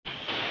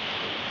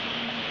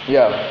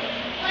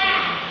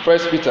Yeah.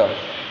 First Peter.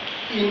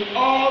 In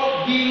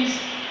all these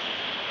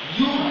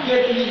you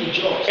greatly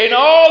rejoice. In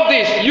all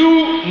this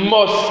you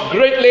must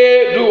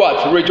greatly do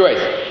what? Rejoice.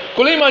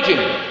 Could you imagine?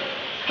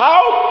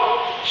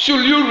 How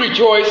should you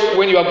rejoice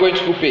when you are going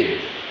through pain?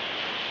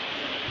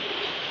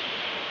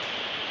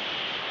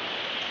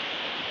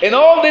 In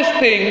all these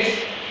things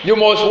you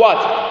must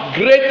what?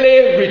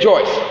 Greatly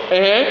rejoice.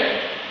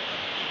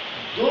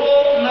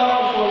 Though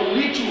now for a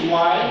little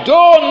while.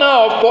 Though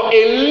now for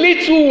a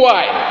little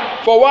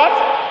while. For what?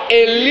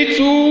 A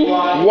little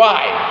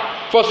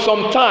while. For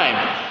some time.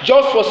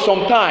 Just for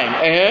some time.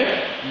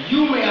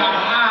 You may have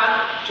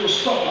had to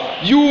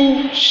suffer.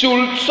 You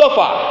should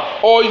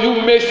suffer. Or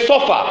you may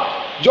suffer.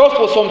 Just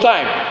for some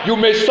time. You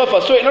may suffer.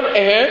 So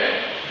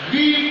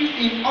grieved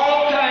in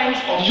all kinds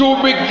of. You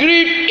will be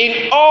grieved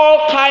in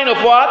all kind of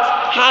what?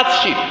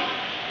 Hardship.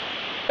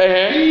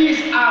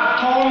 These are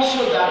come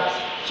so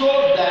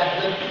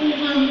that the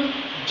proven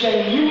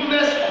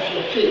genuineness of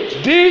your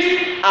faith. These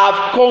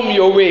have come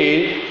your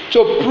way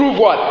to prove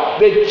what?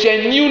 The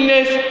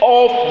genuineness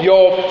of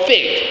your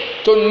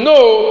faith. To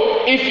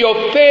know if your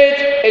faith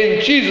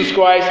in Jesus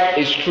Christ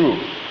is true.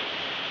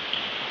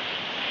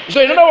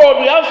 So in other words,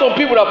 we have some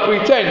people that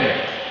pretend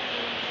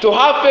to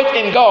have faith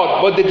in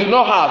God, but they do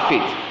not have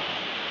faith.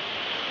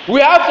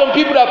 We have some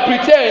people that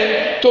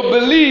pretend to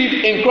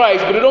believe in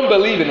Christ, but they don't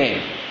believe in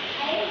Him.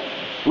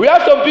 We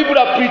have some people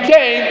that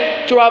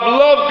pretend to have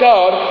loved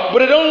God, but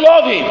they don't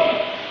love Him.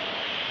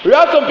 We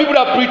have some people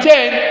that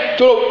pretend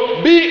to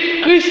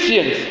be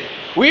Christians.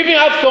 We even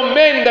have some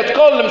men that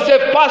call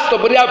themselves pastors,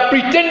 but they are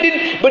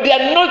pretending, but they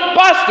are not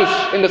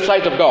pastors in the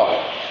sight of God.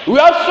 We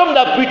have some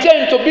that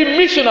pretend to be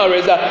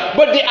missionaries,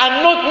 but they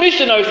are not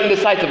missionaries in the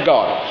sight of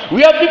God.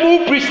 We have people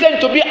who pretend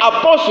to be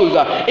apostles,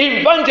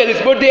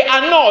 evangelists, but they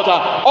are not.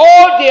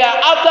 All they are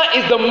after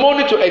is the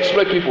money to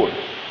exploit people.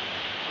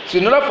 So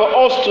in order for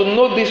us to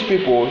know these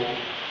people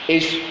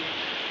is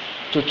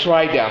to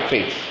try their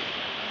faith.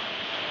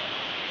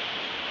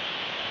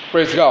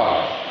 Praise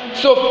God.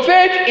 So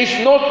faith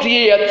is not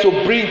there to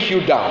bring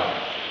you down.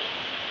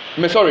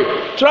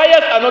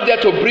 Trials are not there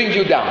to bring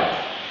you down.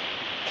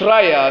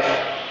 Trials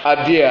are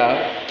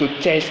there to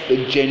test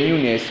the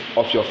genuineness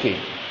of your faith.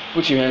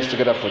 Put your hands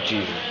together for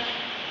Jesus.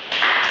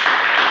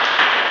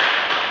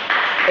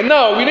 And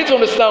now we need to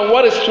understand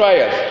what is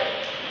trials.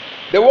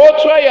 The word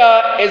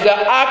trial is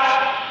an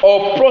act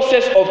or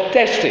process of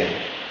testing.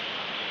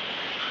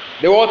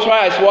 The word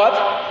trial is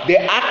what? The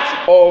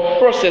act or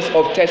process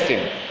of testing,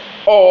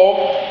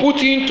 or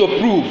putting to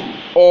proof,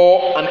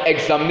 or an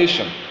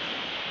examination.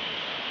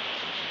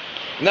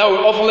 Now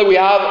often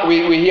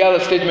we hear the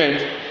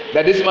statement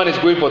that this man is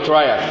going for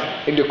trials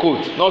in the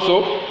court. Not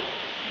so?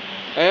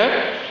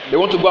 They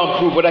want to go and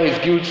prove whether he's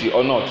guilty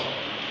or not.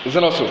 Is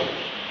that not so?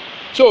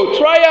 So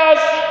trials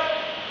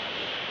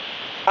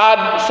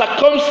are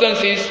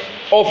circumstances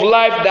of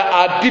life that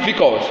are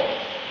difficult,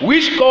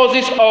 which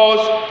causes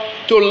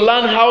us to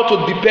learn how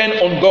to depend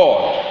on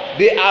God.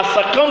 They are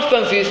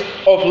circumstances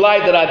of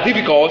life that are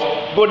difficult,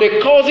 but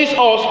they causes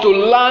us to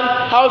learn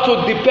how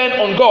to depend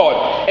on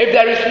God. If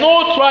there is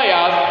no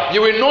trials,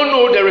 you will not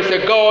know there is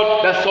a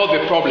God that solves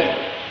the problem.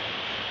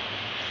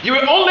 You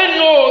will only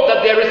know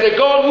that there is a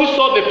God who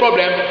solves the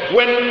problem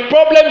when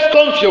problems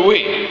come your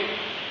way.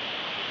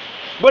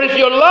 But if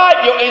your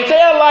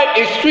entire life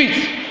is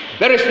sweet,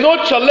 there is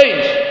no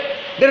challenge,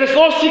 there is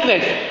no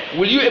sickness,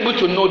 will you be able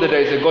to know that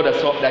there is a God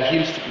that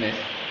heals sickness,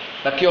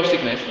 that cures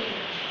sickness?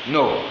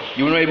 No,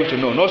 you will not be able to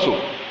know. Not so.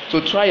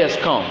 So trials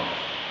come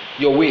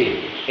your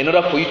way in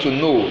order for you to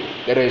know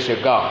that there is a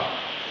God.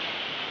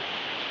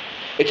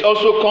 It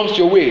also comes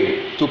your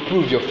way to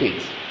prove your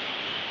faith.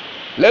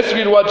 Let's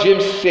read what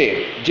James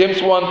said. James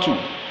 1:2.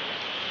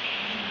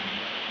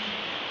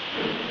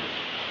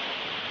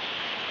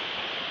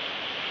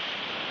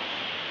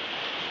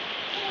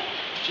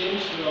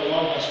 James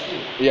 1 verse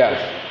 2. Yes.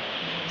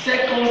 Say,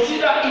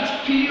 consider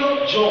it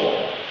pure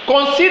joy.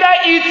 Consider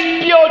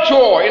it pure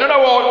joy. In other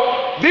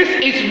words, this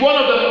is one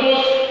of the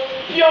most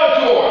pure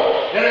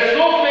joy. There is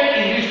no fake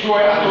in this joy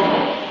at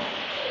all.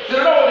 So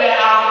in other words, there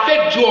are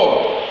fake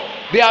joy.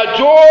 There are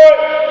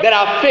joy that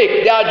are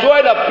fake. There are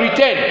joy that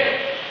pretend.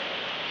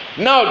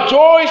 Now,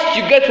 joys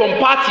you get from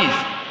parties,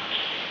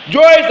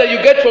 joys that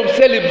you get from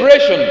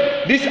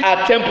celebration, these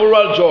are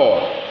temporal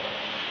joy.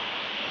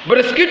 But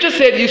the scripture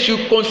said you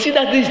should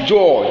consider this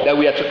joy that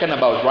we are talking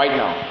about right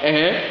now.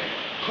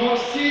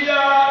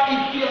 Consider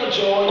it pure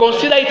joy.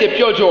 Consider it a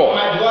pure joy.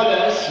 My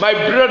brothers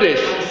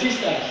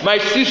my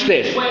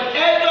sisters.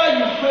 Whenever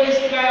you face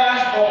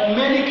trials of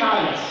many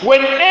kinds.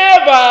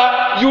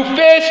 Whenever you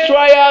face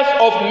trials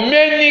of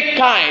many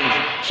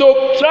kinds.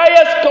 So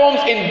trials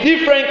comes in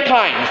different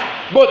kinds.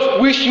 But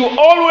we should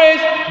always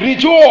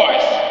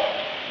rejoice.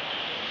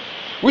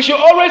 We should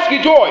always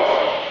rejoice.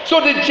 So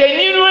the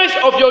genuineness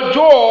of your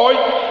joy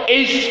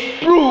is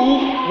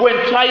proved when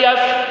trials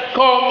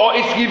come, or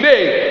is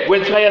revealed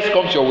when trials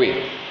comes your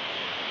way.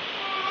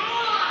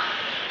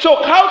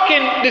 So how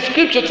can the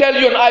scripture tell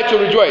you and I to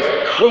rejoice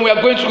when we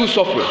are going through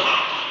suffering?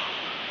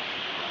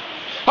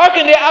 How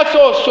can they ask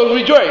us to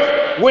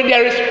rejoice when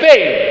there is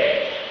pain?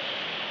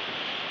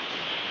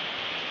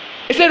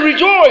 He said,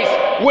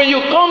 rejoice when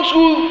you come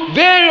through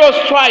various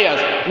trials.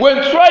 When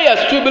trials,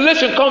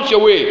 tribulation comes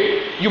your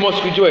way, you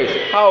must rejoice.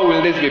 How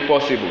will this be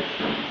possible?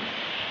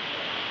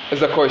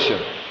 That's the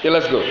question. Yeah,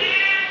 let's go.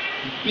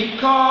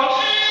 Because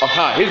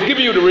He's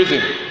giving you the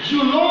reason.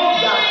 you know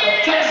that the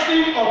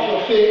testing of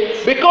your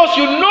faith Because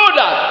you know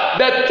that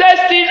the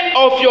testing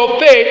of your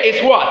faith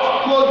is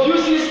what?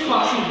 produces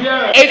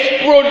perseverance.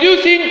 It's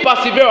producing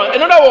perseverance.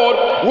 In other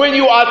words, when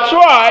you are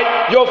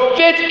tried, your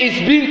faith is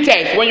being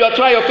tested. When you are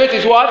tried, your faith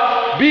is what?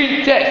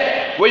 Being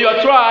tested. When you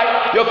are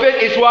tried, your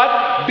faith is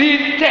what?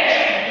 Being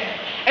tested.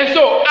 And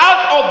so,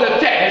 out of the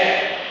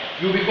test,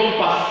 you become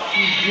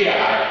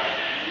perseverant.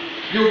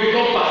 You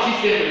become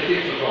persistent in the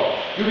things of God.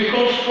 You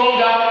become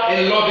stronger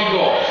in loving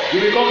God.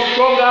 You become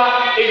stronger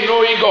in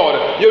knowing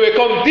God. You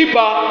become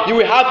deeper. You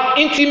will have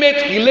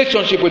intimate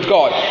relationship with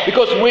God.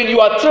 Because when you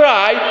are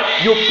tried,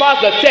 you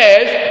pass the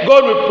test,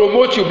 God will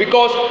promote you.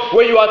 Because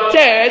when you are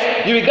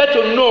tested, you will get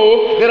to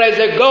know there is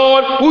a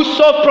God who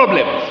solves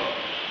problems.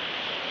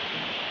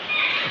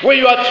 When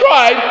you are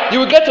tried, you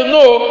will get to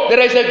know there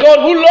is a God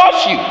who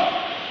loves you.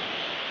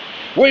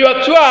 When you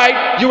are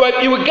tried, you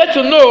will get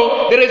to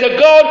know there is a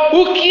God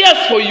who cares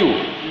for you.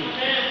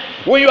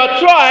 When you are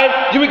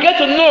tried, you will get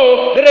to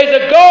know there is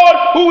a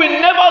God who will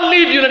never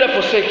leave you, never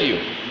forsake you.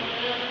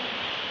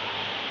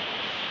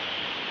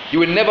 You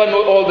will never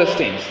know all these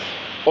things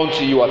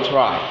until you are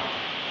tried.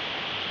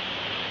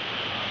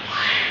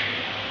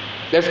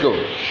 Let's go.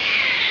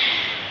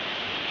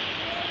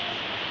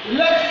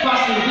 Let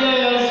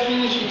perseverance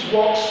finish its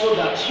work so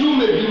that you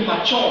may be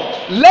matured.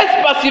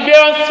 Let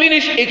perseverance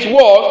finish its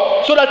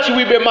work so that you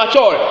will be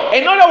matured.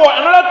 In other words,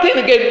 another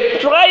thing again,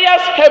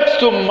 trials helps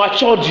to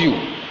mature you.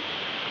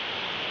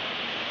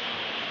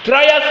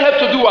 Trials help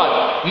to do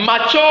what?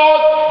 Mature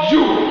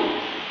you.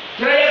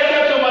 Trials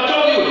help to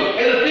mature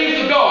you in the things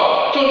of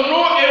God. To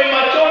know a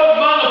mature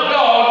man of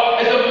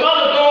God is a man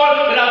of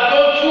God that has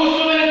gone through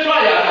so many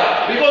trials.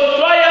 Because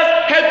trials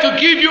help to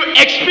give you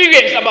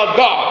experience about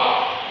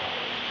God.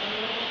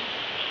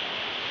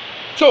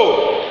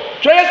 So,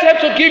 trials help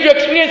to give you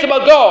experience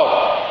about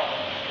God.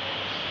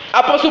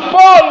 Apostle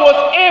Paul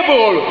was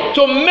able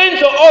to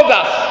mentor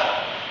others,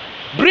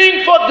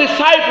 bring forth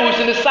disciples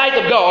in the sight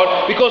of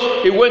God because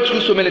he went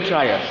through so many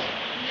trials.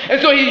 And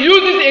so he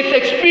uses his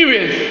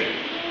experience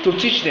to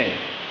teach them.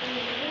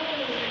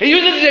 He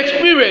uses his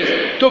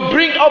experience to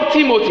bring up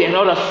Timothy and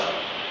others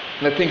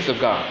in the things of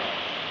God.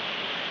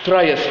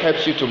 Trials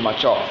helps you to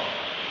mature.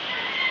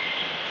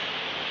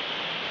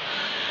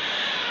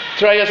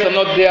 Trials are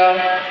not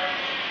there.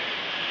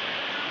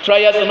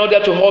 Trials are not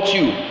there to hurt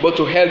you, but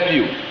to help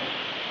you.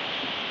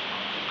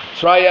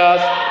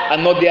 Trials are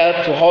not there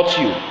to hurt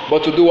you,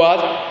 but to do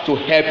what? To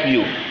help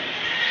you.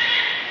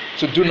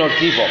 So do not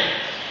give up.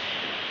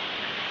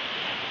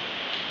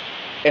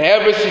 In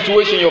every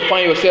situation you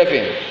find yourself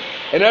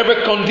in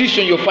every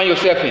condition you find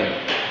yourself in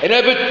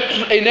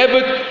everything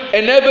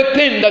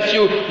that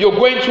you're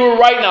going through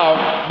right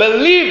now,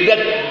 believe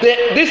that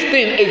this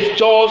thing is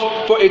just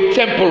for a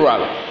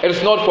temporal. It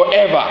is not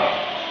forever.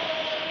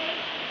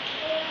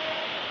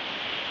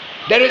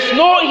 There is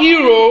no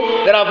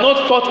hero that have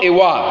not fought a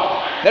war.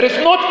 There is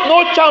no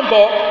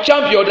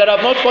champion that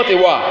have not fought a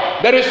war.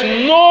 There is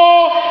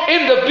no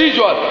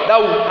individual that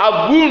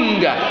have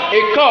wounded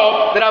a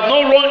cow that have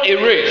not run a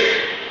race.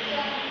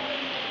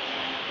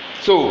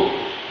 So,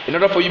 in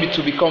order for you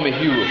to become a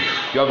hero,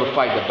 you have to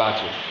fight the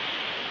battle.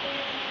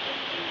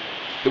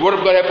 The Word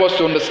of God helps us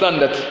to understand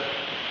that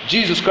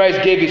Jesus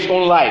Christ gave His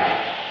own life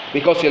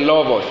because He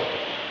loved us.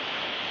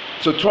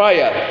 So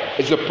trial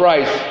is the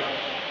price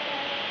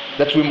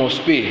that we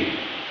must pay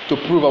to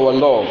prove our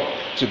love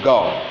to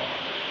God.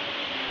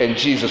 In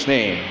Jesus'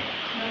 name.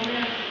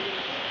 Amen.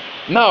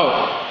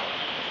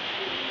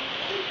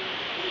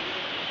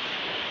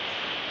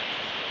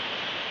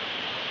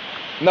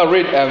 Now,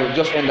 read,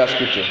 just end that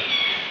scripture.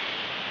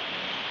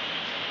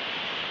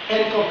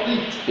 And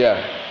complete.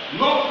 Yeah.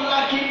 Not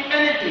lacking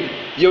anything.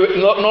 You're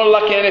not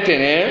lacking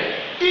anything, eh?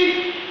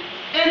 If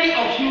any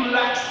of you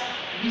lacks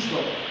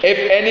wisdom. If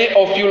any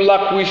of you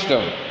lack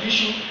wisdom, you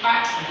should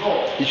ask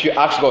God. You should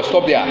ask God.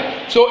 Stop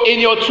there. So in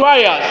your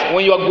trials,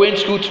 when you are going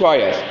through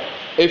trials,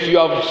 if you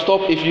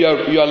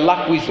are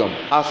lack wisdom,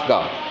 ask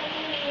God.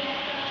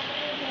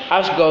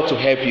 Ask God to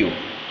help you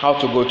how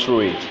to go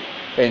through it.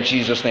 In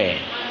Jesus' name.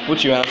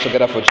 Put your hands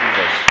together for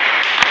Jesus.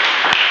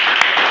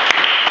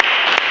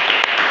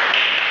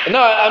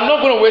 Now, I'm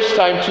not going to waste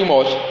time too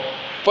much.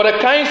 For the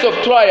kinds of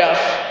trials,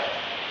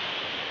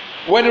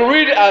 when you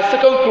read 2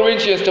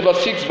 Corinthians chapter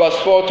 6, verse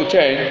 4 to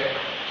 10,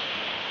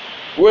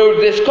 we'll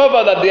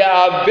discover that there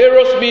are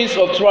various means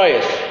of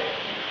trials.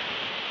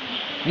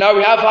 Now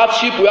we have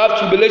hardship, we have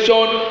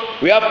tribulation,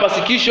 we have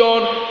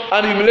persecution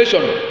and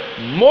humiliation.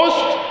 Most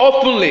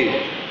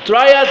oftenly,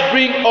 trials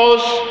bring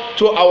us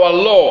to our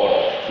Lord.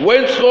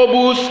 When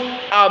troubles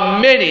are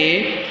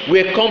many,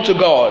 we come to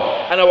God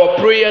and our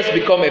prayers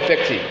become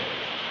effective.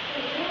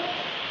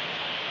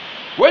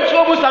 When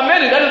troubles are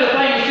many, that is the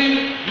time you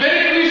see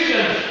many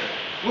Christians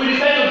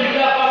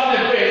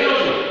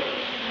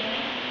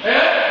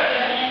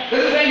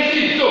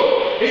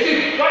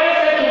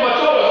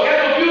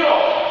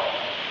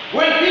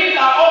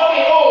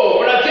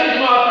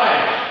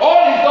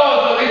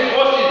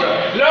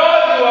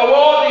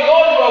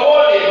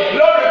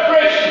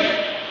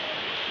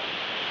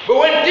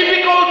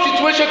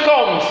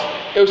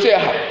He will say,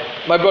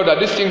 my brother,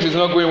 this thing is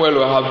not going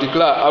well.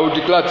 I will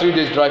declare 3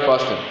 days dry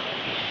fasting.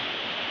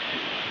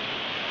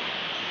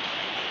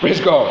 Praise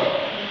God.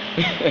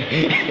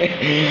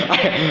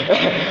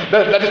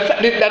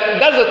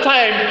 That's the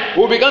time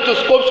we began to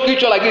quote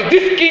scripture like this.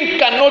 This king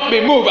cannot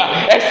be moved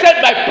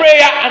except by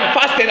prayer and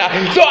fasting.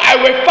 So I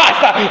will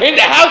fast in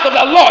the house of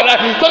the Lord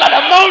so that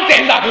the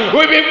mountains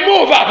will be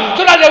moved,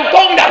 so that the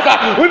thunders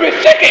will be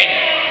shaken.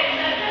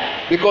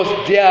 Because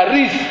there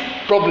is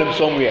problem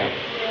somewhere.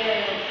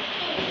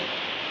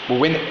 But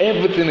when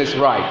everything is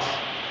right,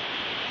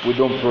 we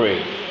don't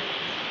pray.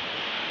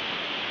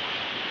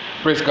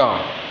 Praise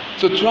God.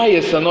 So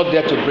trials are not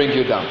there to bring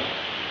you down.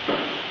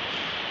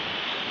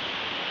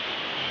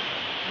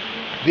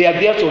 They are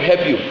there to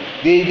help you.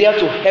 They are there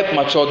to help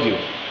mature you.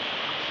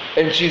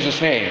 In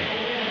Jesus' name.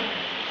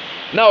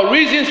 Now,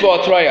 reasons for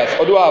our trials.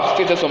 Although I have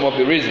stated some of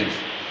the reasons,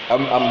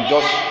 I'm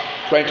just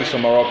trying to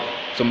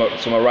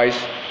summarize.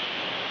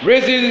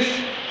 Reasons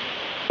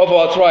of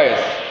our trials.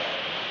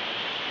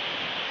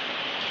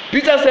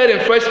 Peter said in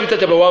 1 Peter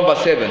chapter 1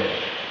 verse 7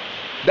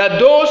 that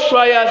those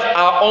trials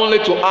are only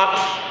to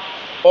ask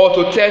or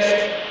to test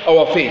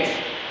our faith.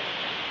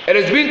 It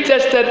is being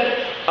tested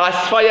as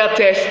fire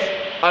tests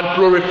and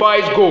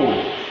purifies gold,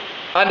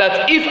 and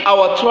that if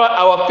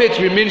our faith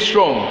remains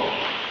strong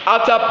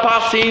after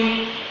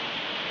passing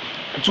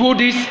through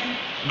this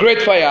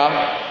great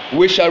fire,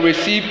 we shall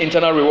receive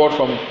eternal reward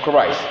from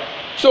Christ.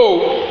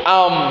 So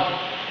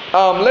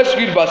let's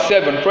read verse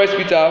 7, 1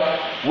 Peter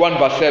 1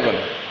 verse 7.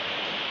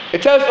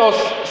 It tells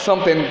us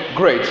something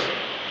great.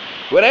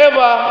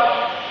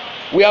 Whenever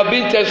we are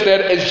being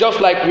tested, it's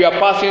just like we are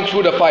passing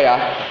through the fire,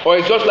 or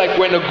it's just like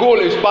when a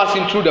gold is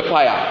passing through the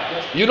fire.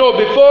 You know,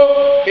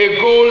 before a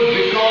gold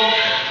becomes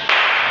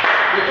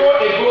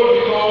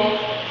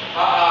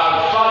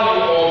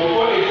value,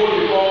 or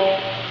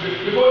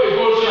before a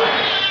gold shine,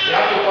 they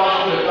have to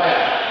pass through the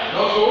fire.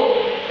 Not so?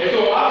 And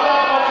so after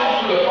passing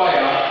through the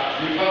fire,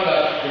 we found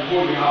that the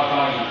gold will have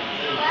value.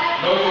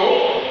 Not so?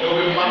 They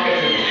will be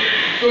marketed.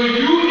 So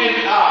you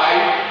and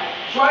I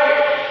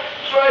trial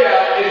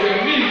is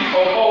a means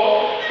of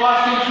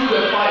passing through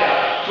the fire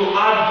to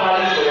add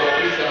value to our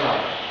Christian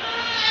life.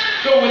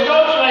 So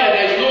without trial,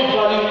 there is no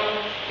value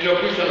in your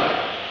Christian life.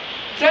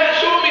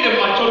 Show me the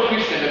mature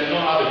Christian that does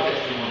not have a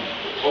testimony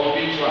of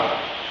being tried.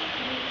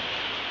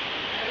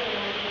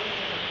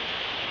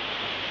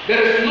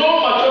 There is no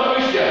mature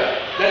Christian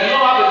that does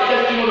not have a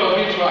testimony of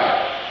being tried.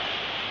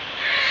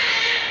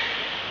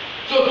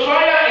 So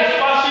trial is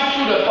passing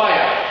through the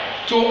fire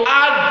to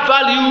add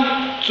value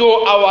to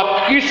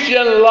our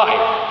Christian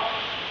life,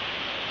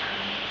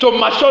 to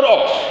mature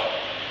us.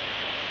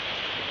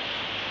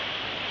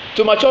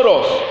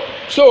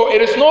 So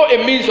it is not a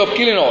means of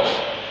killing us.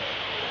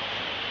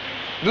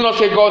 Do not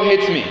say God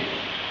hates me.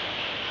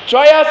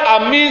 Trials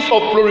are means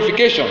of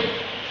purification.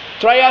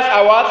 Trials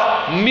are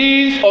what?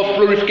 Means of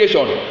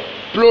purification.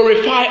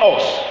 Purify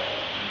us,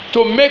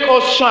 to make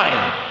us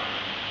shine,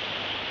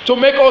 to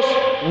make us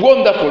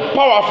wonderful,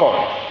 powerful.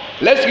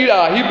 Let's read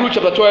Hebrews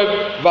chapter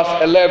 12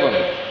 verse 11.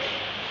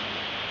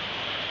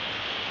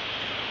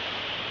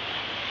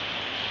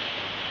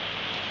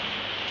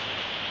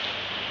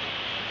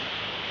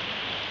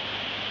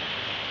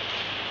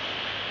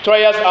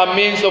 Trials are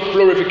means of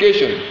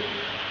purification.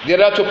 They are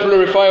there to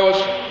purify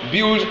us,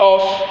 build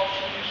us,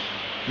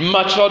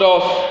 mature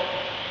us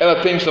in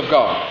the things of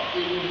God.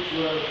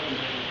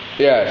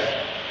 Yes.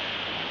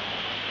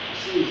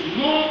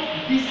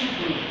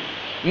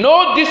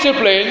 No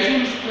discipline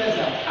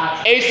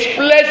is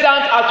pleasant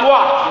at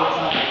what?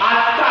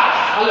 At task.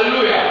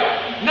 Hallelujah.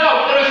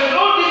 Now, there is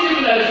no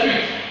discipline that is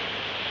sweet.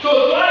 So,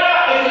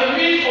 trial is a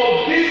means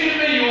of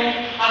disciplining you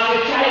as a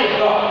child of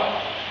God.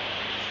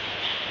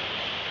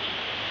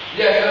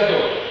 Yes, let's go.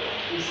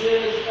 It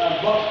says,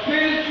 but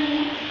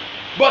painful.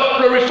 But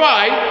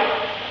purified.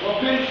 But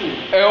painful.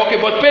 Okay,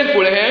 but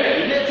painful.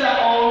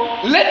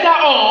 Later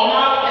on.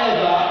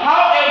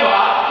 However,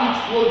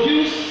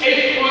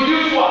 it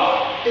produced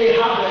what? A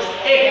harvest.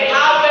 A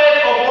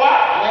harvest of what?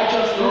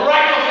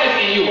 Righteousness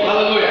in you.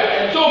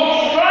 Hallelujah. So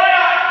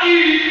trial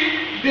is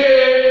the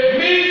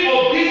means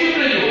of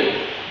discipline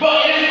you,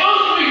 but it is not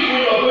sweet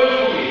when you are going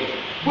through it.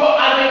 But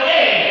at the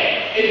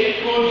end,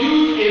 it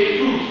produces a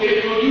fruit. It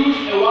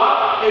produces a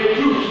what? A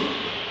fruit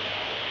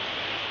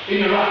in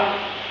your life.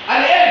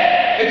 At the end,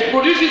 it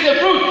produces a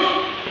fruit.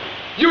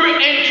 You will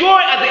enjoy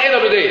at the end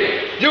of the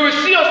day. You will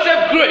see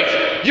yourself great.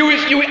 You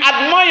will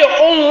admire your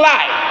own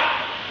life.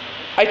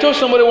 I told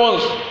somebody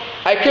once,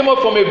 I came up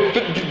from a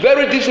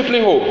very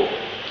disciplined home,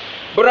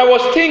 but I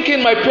was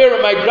thinking my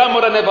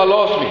grandmother never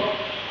lost me,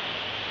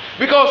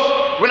 because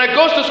when I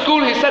go to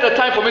school, he set a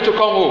time for me to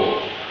come home.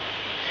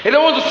 He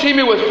didn't want to see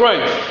me with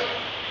friends.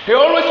 He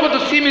always wanted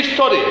to see me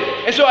study,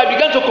 and so I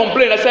began to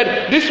complain. I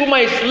said, "This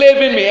woman is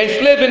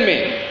enslaving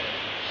me."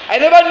 I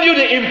never knew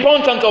the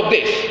importance of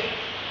this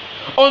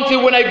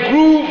until when I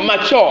grew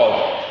mature.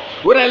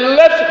 When I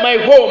left my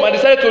home, I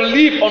decided to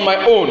live on my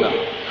own.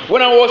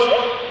 When I was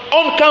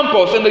on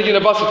campus in the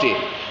university,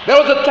 There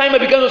was a time I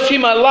began to see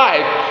my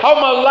life, how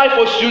my life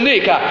was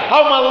unique,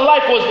 how my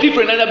life was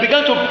different, and I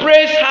began to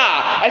praise her.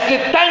 I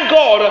said, thank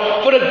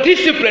God for the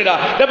discipline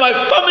that my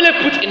family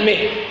put in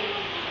me.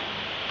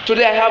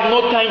 Today I have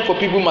no time for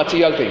people,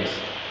 material things.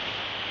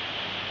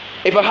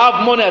 If I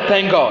have money, I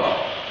thank God.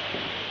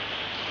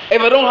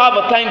 If I don't have,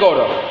 I thank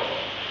God.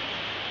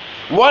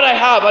 What I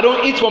have, I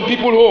don't eat from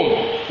people's home.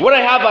 What I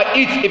have, I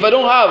eat. If I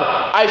don't have,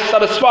 I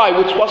satisfy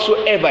with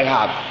whatsoever I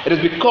have. It is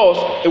because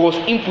it was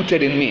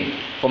inputted in me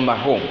from my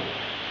home.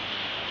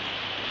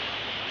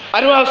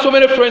 I don't have so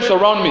many friends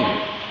around me.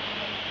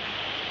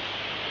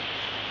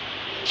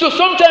 So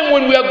sometimes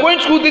when we are going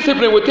through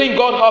discipline, we think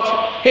God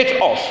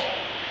hates us.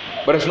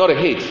 But it's not a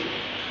hate.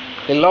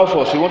 He loves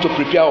us. He wants to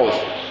prepare us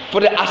for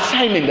the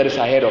assignment that is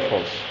ahead of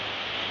us.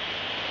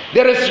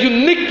 There is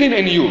unique thing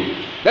in you.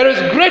 There is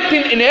great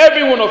thing in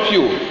every one of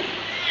you.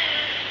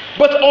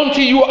 But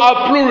until you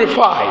are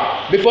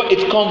purified before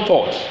it comes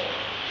forth.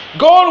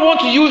 God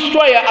wants to use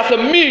trial as a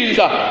means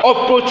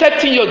of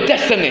protecting your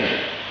destiny.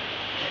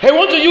 He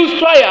wants to use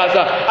trials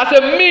as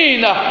a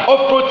means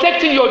of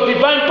protecting your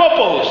divine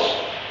purpose.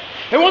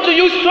 He wants to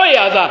use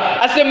trials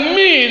as a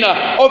means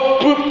of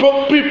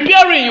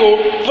preparing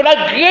you for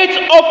that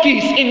great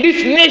office in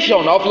this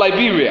nation of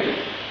Liberia.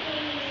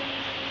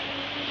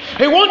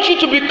 He wants you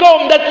to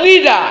become that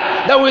leader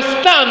that will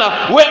stand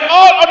where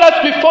all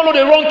others will follow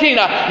the wrong thing.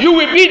 You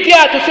will be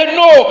there to say,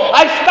 no,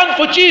 I stand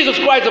for Jesus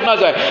Christ of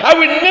Nazareth. I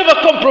will never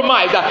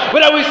compromise,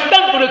 but I will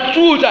stand for the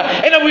truth,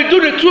 and I will do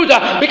the truth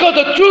because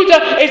the truth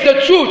is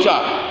the truth.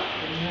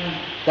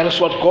 That is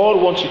what God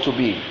wants you to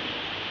be.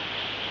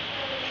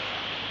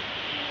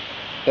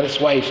 That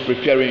is why He's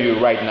preparing you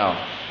right now.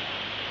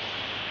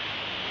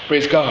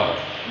 Praise God.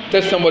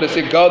 Tell somebody,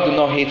 say, God do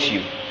not hate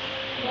you.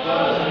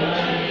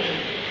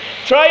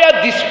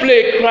 Trial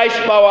display Christ's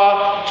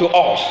power to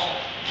us.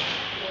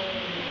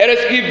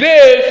 It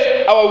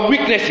reveals our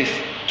weaknesses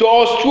to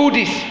us. Through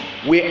this,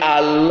 we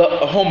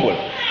are humble.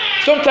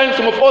 Sometimes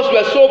some of us, we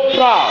are so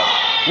proud.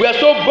 We are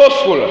so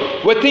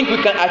boastful. We think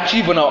we can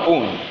achieve on our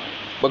own.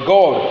 But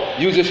God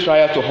uses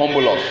trials to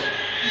humble us.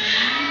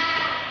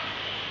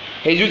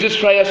 He uses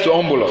trials to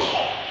humble us.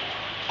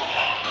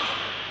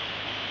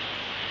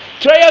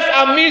 Trials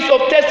are means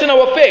of testing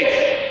our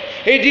faith.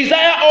 He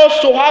desires us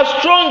to have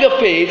stronger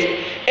faith,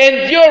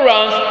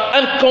 endurance,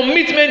 and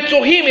commitment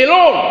to Him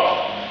alone.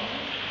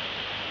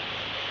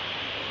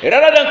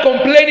 Rather than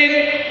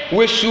complaining,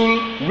 we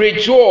should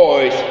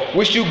rejoice.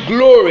 We should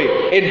glory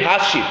in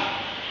hardship,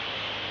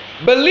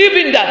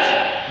 believing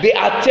that they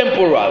are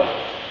temporal.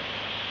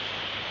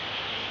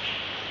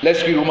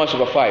 Let's read Romans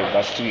chapter 5,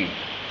 verse 3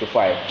 to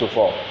 5 to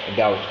 4, and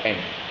that will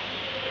end.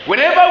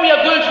 Whenever we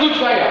are going through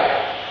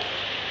trial,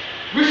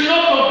 we should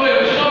not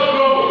complain, we should not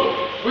grumble,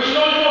 we should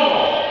not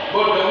murmur.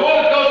 But the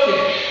word of God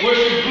says we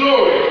should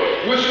glory,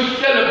 we should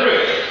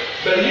celebrate,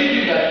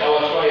 believing that our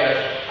trials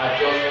are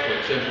just for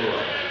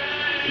temporal.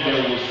 Then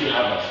we will see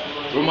harvest.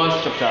 Romans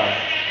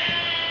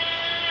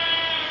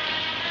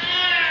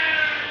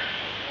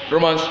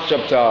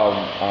chapter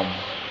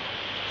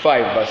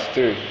 5, verse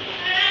 3.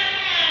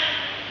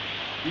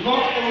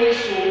 Not only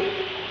so,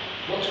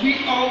 but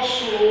we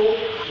also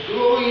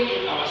glory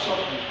in our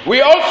suffering.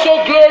 We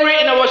also glory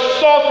in our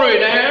suffering.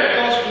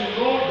 Because we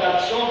know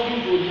that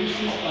suffering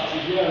produces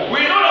perseverance.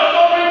 We know that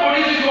suffering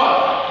produces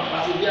what?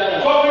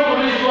 Perseverance. Suffering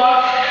produces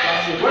what?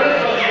 What is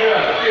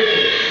perseverance?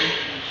 Patience.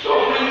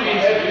 Suffering will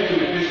help you to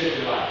be patient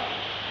in life.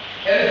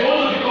 And if you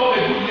want to become a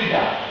good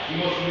leader, you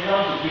must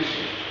learn to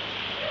patience.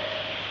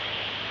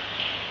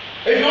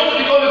 If you want to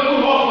become a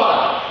good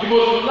husband, you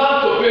must learn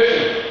to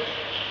patience.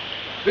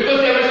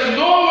 Because there is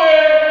no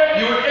way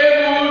you will be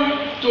able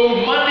to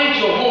manage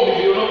your home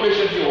if you are not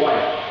patient with your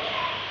wife.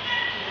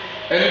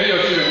 And even your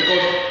children,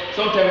 because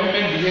sometimes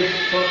women behave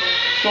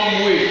some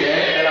ways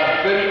that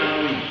are very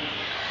annoying.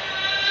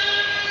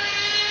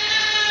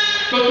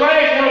 So try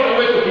is one of the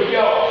ways to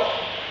prepare us.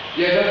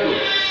 Yeah, let's go.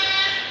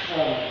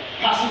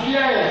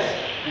 Perseverance.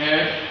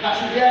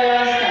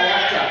 Perseverance,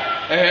 character.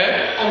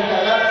 And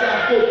character,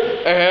 hope.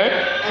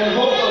 And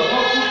hope does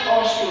not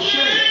put us to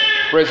shame.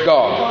 Praise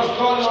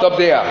God. Stop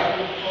there.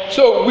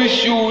 So we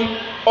should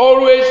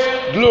always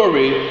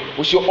glory,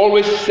 we should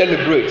always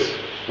celebrate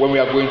when we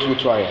are going through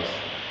trials.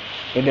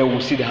 And then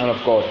we'll see the hand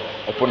of God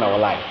upon our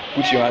life.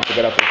 Put your hands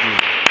together for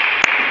Jesus.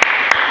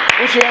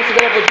 Put your hands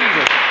together for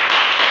Jesus.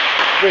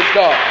 Praise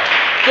God.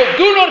 So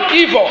do not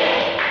give up,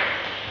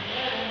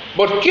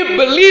 but keep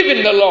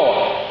believing the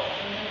Lord.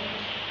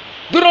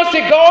 Do not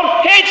say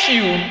God hates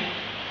you.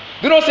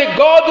 Do not say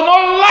God do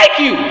not like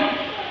you.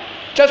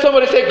 Tell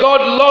somebody, say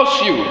God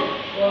loves you.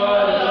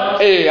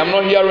 Hey, I'm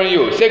not hearing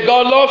you. Say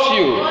God loves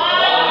you.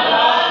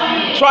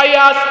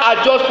 Trials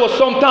are just for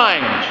some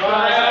time.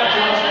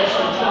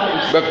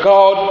 But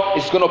God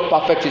is going to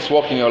perfect His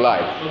work in your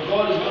life.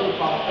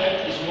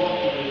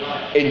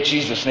 In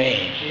Jesus'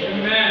 name.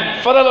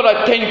 Amen. Father Lord,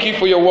 I thank you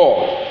for your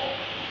word.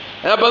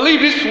 And I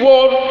believe this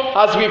word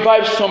has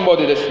revived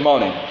somebody this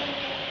morning.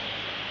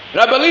 And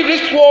I believe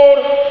this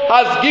word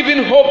has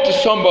given hope to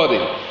somebody.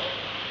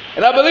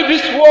 And I believe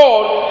this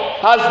word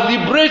has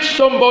liberated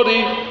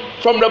somebody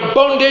from the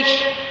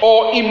bondage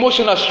or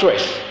emotional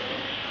stress.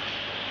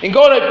 In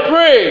God, I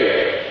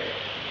pray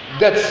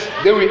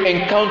that they will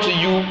encounter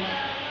you,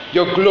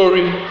 your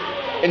glory,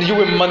 and you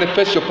will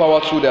manifest your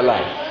power through their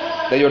life,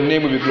 that your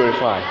name will be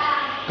glorified.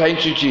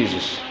 Thank you,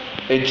 Jesus.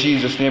 In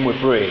Jesus' name we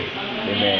pray. Amen.